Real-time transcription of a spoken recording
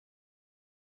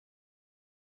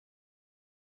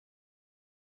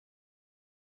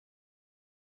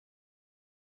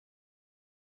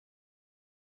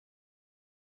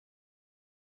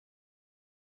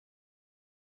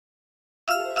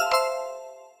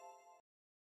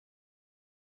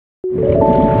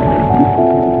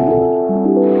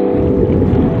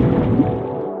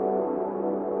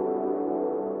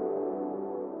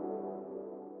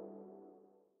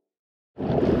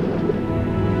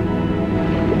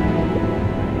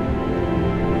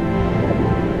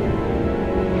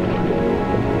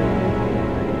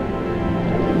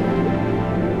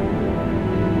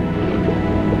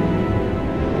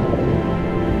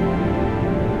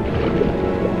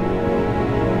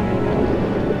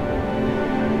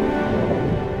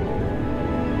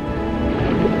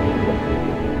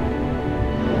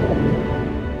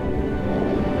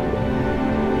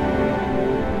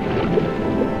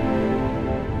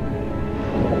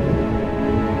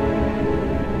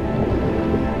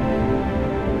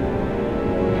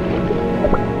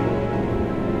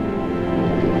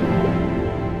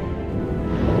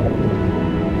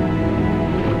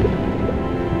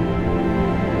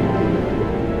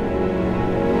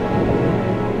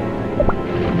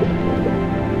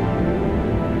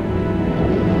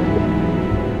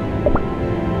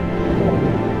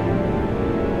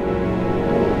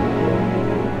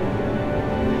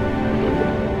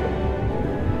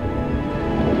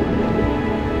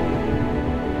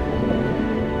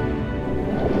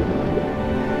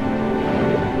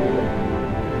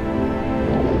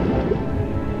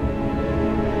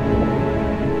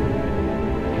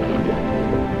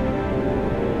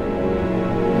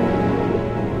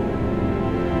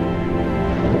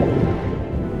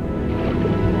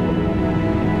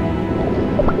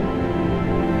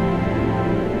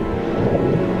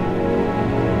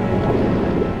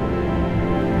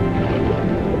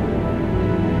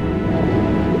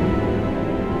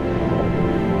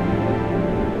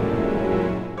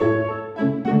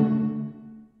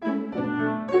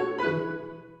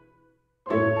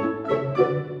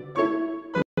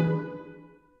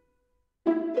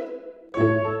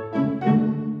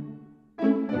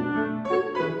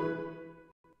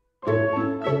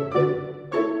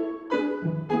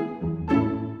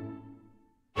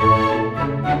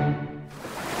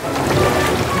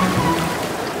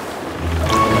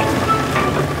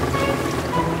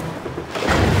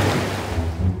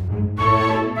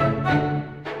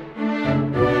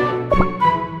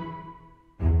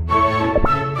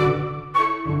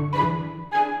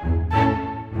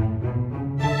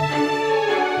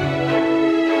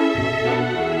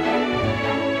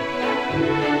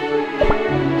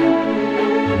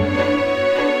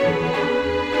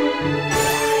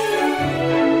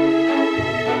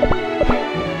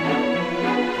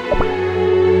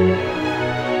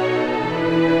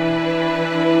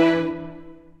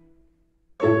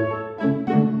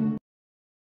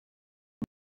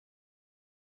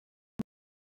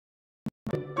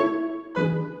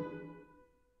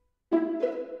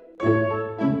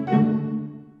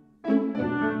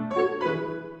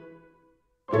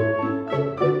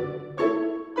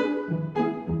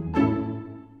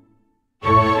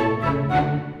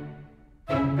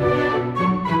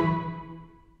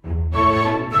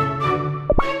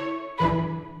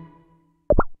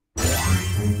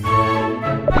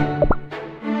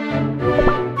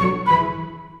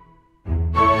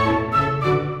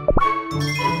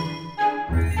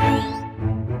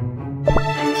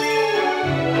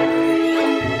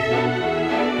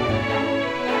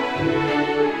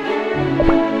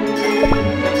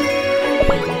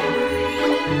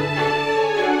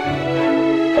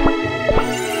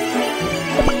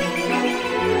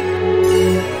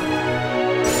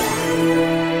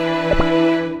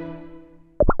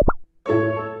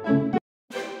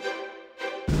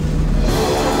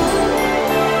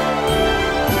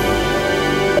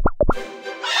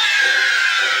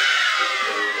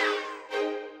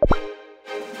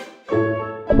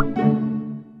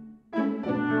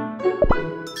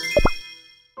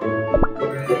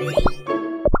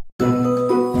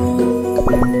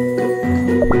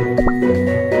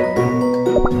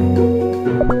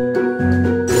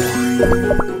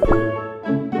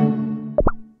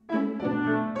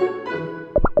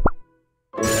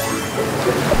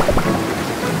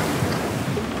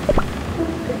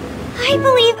I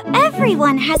believe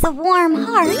everyone has a warm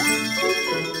heart.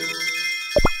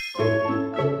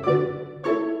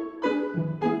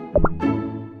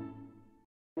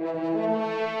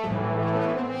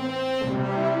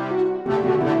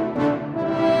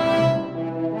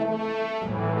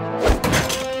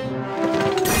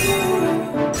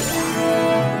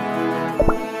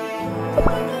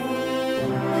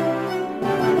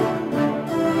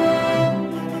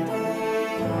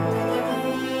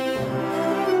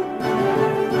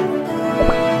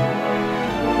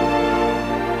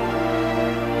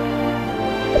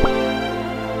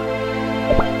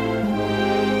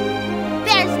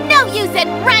 said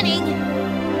running!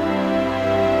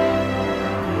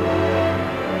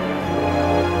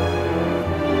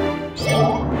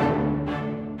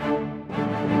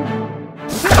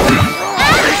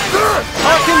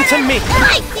 Hearken to me!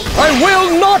 I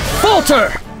will not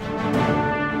falter!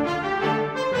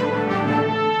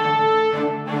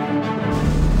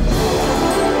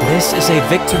 This is a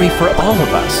victory for all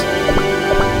of us.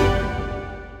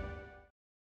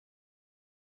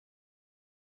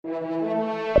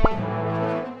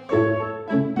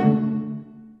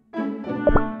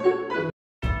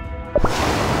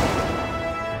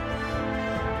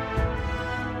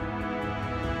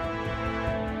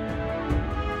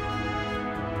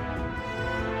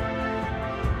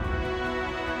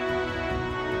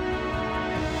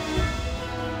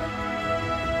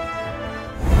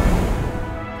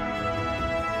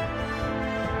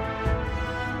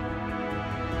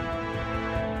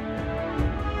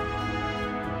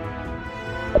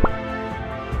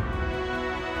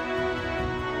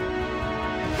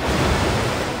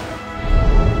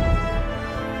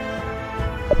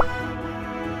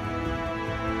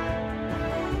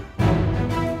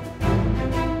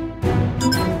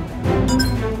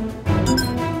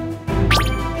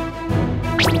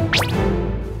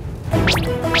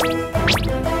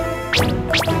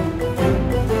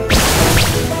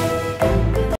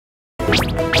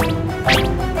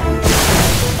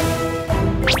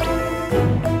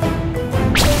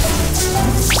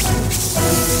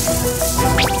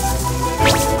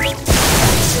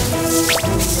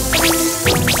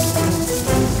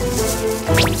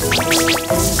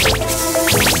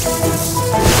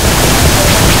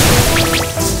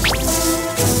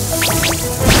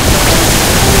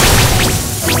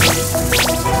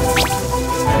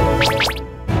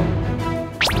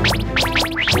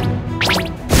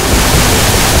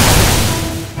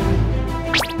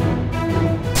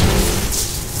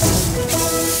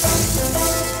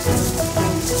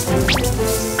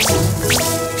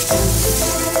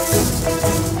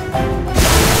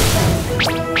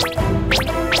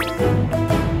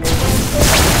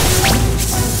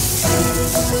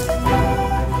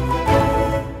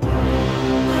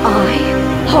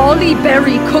 Holly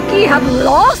Berry Cookie have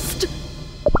lost?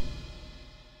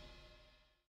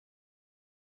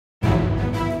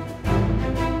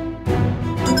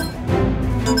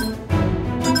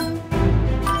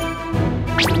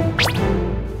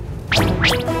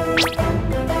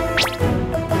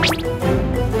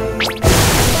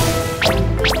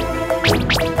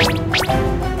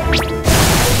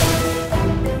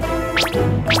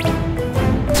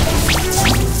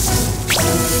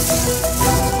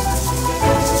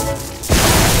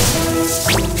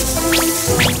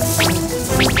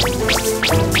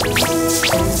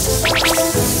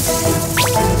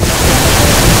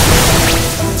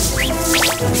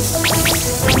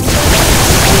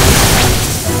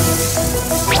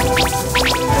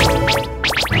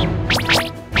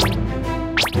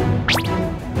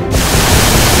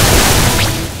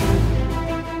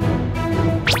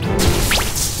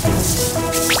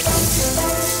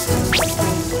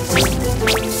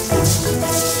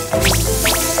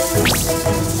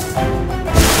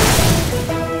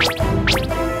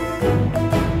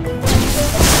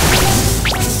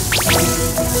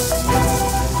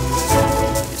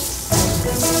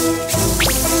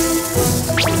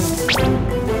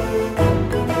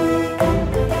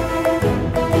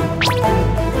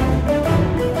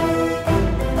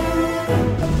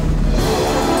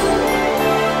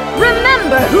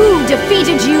 Who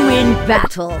defeated you in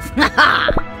battle?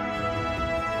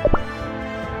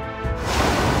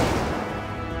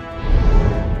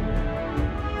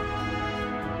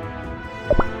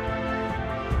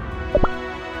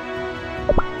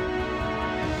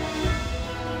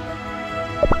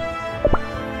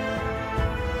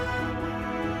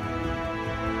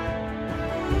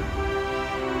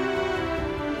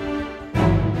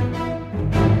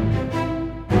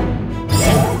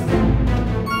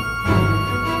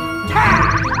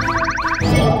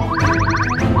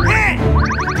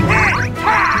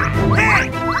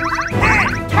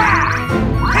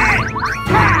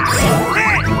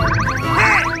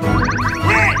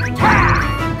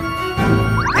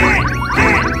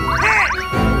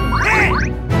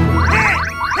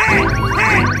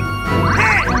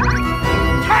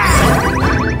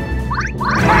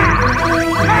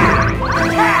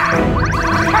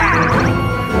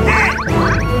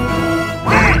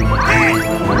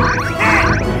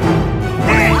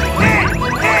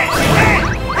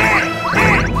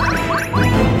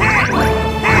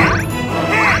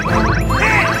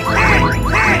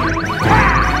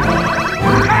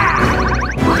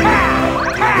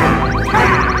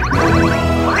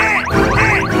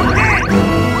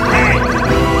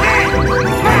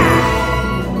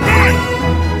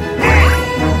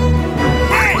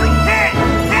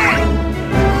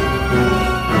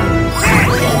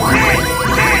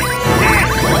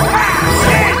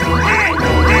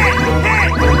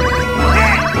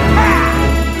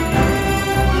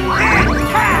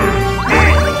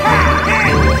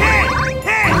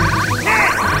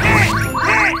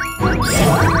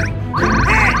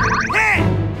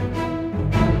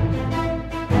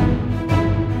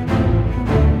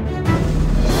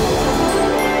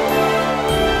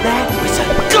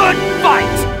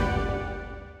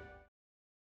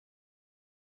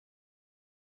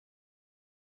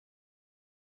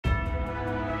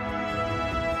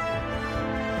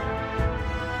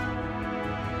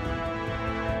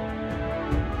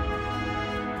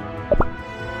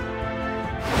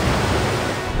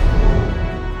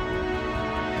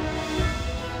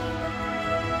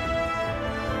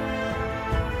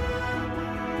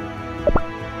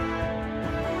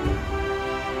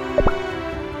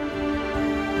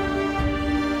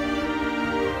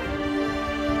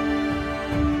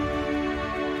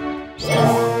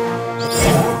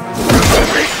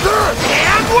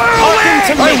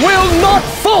 to me! I will not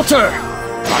falter!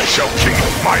 I shall keep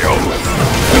my oath!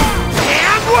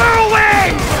 And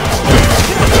whirlwind!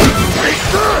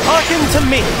 Hearken to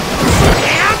me!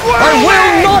 And whirlwind! I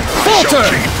will not falter! I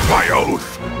shall keep my oath!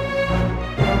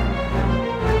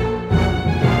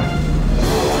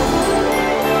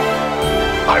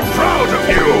 I'm proud of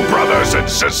you, brothers and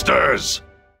sisters!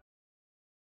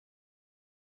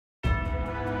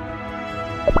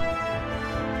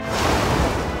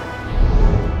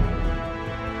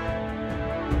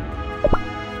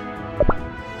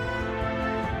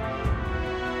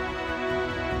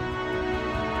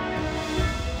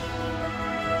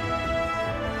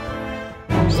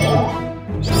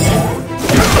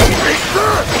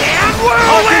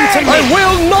 I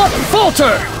will not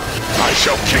falter! I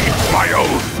shall keep my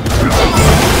oath!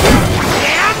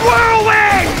 And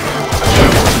whirlwind!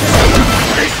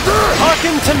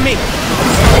 Hearken to me!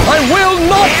 I will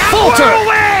not falter!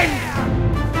 Whirlwind!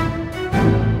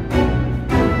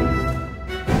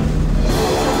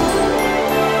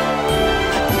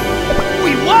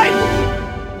 We won!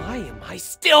 Why am I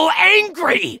still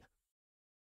angry?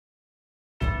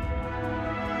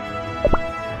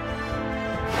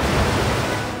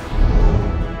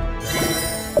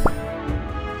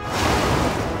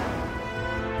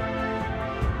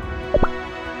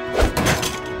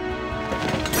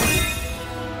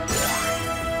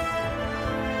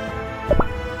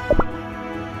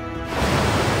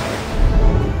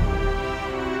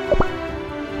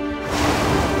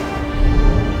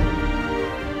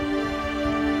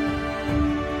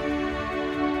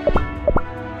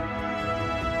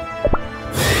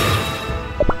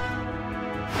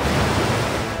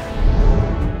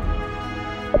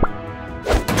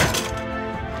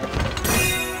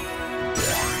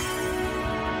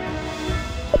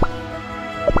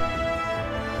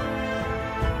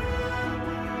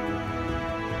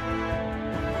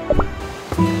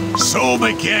 So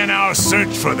began our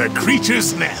search for the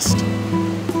creature's nest.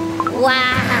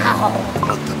 Wow!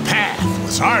 But the path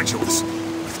was arduous,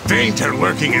 with danger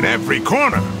lurking in every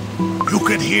corner. You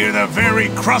could hear the very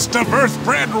crust of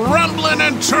earthbread rumbling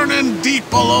and churning deep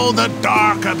below the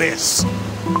dark abyss.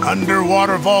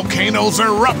 Underwater volcanoes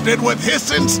erupted with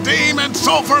hissing steam and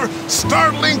sulfur,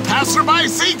 startling passerby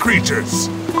sea creatures.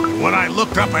 When I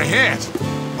looked up ahead,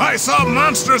 I saw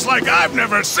monsters like I've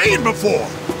never seen before.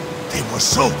 They were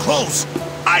so close,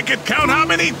 I could count how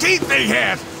many teeth they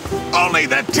had. Only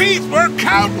the teeth were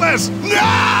countless!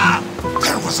 Ah!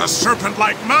 There was a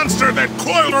serpent-like monster that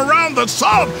coiled around the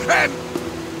salt and...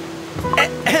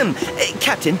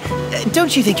 Captain,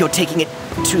 don't you think you're taking it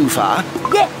too far?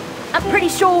 Yeah, I'm pretty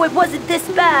sure it wasn't this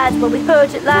bad when we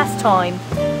heard it last time.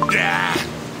 Yeah,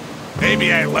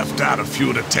 maybe I left out a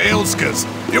few details because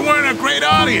you weren't a great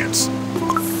audience.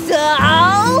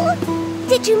 So?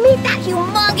 Did you meet that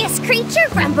humongous creature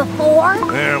from before?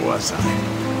 Where was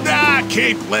I?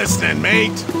 Keep listening,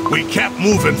 mate. We kept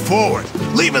moving forward,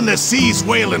 leaving the sea's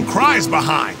wailing cries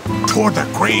behind, toward the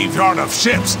graveyard of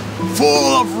ships,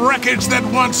 full of wreckage that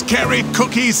once carried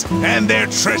cookies and their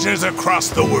treasures across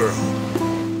the world.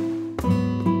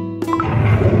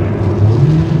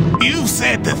 You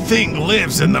said the thing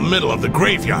lives in the middle of the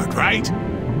graveyard, right?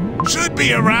 Should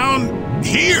be around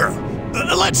here.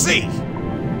 Let's see.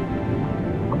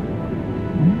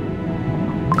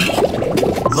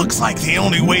 Looks like the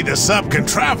only way the sub can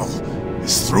travel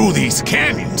is through these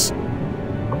canyons.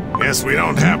 Guess we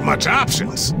don't have much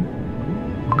options.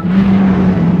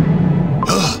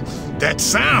 Ugh, that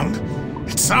sound.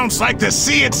 It sounds like the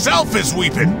sea itself is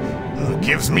weeping. It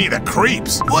gives me the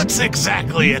creeps. What's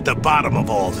exactly at the bottom of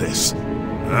all this?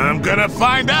 I'm gonna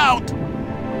find out.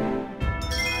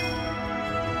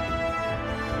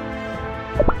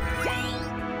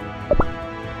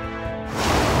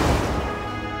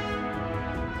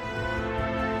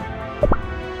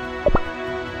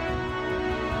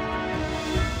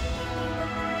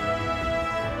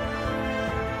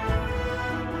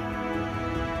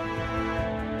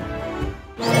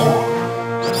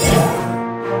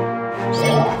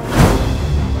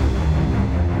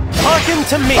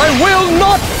 To me. I will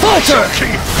not falter!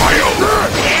 Keep my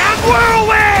oath! And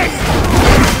whirlwind!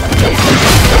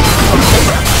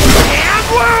 And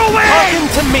whirlwind! Hearken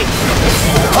to me!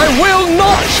 I will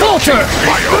not falter!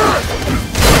 My oath!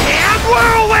 And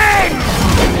whirlwind!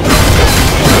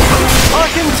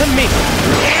 Hearken to me!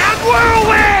 And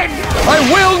whirlwind! I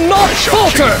will not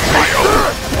falter! My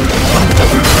oath!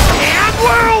 And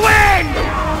whirlwind!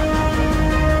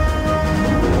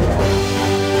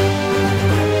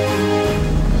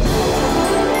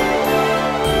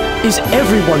 Is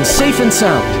everyone safe and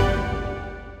sound?